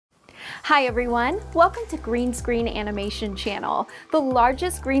Hi everyone, welcome to Green Screen Animation Channel, the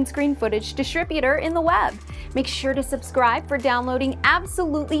largest green screen footage distributor in the web. Make sure to subscribe for downloading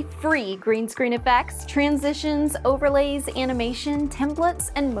absolutely free green screen effects, transitions, overlays, animation, templates,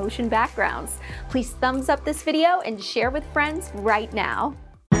 and motion backgrounds. Please thumbs up this video and share with friends right now.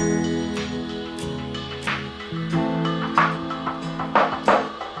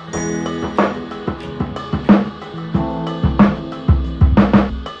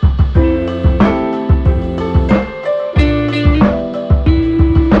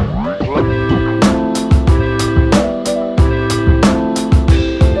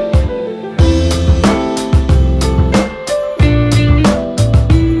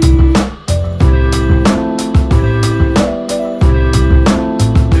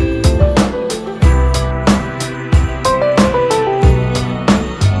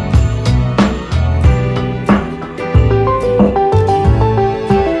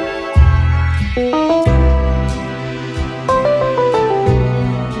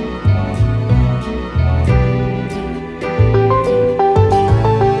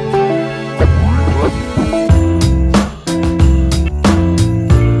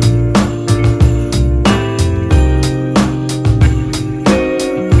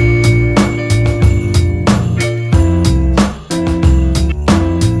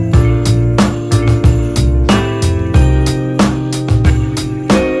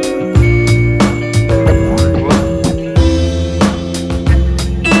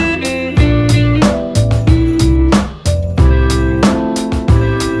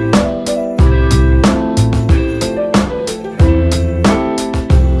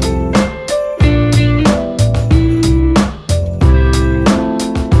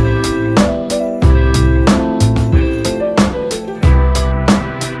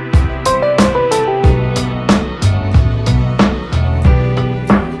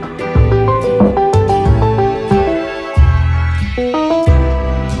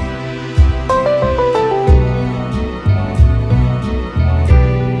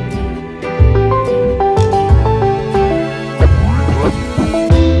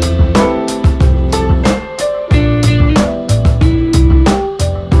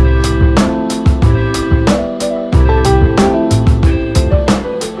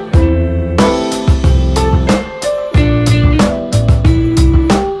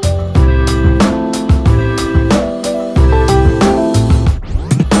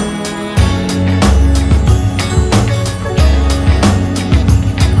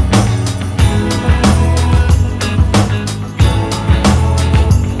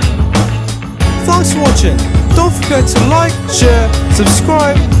 Thanks for watching. Don't forget to like, share,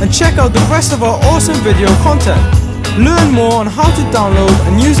 subscribe, and check out the rest of our awesome video content. Learn more on how to download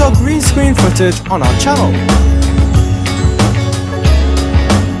and use our green screen footage on our channel.